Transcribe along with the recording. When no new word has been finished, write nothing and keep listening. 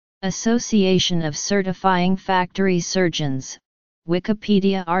Association of Certifying Factory Surgeons,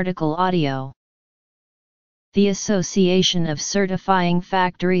 Wikipedia article audio. The Association of Certifying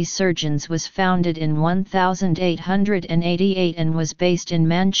Factory Surgeons was founded in 1888 and was based in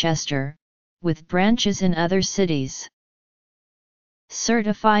Manchester, with branches in other cities.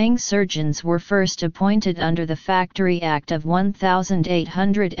 Certifying surgeons were first appointed under the Factory Act of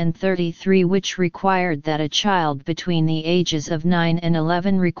 1833, which required that a child between the ages of 9 and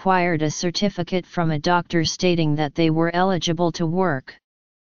 11 required a certificate from a doctor stating that they were eligible to work.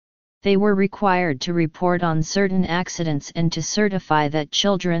 They were required to report on certain accidents and to certify that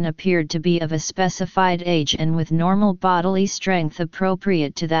children appeared to be of a specified age and with normal bodily strength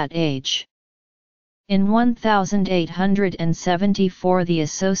appropriate to that age. In 1874, the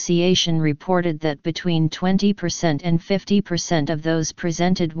association reported that between 20% and 50% of those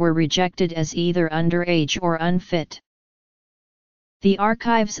presented were rejected as either underage or unfit. The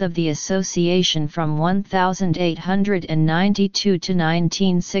archives of the association from 1892 to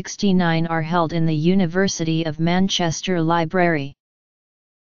 1969 are held in the University of Manchester Library.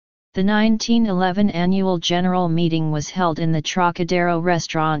 The 1911 annual general meeting was held in the Trocadero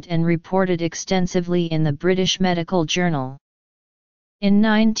restaurant and reported extensively in the British Medical Journal. In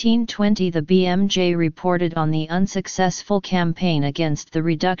 1920, the BMJ reported on the unsuccessful campaign against the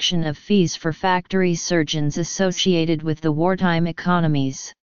reduction of fees for factory surgeons associated with the wartime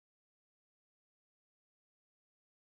economies.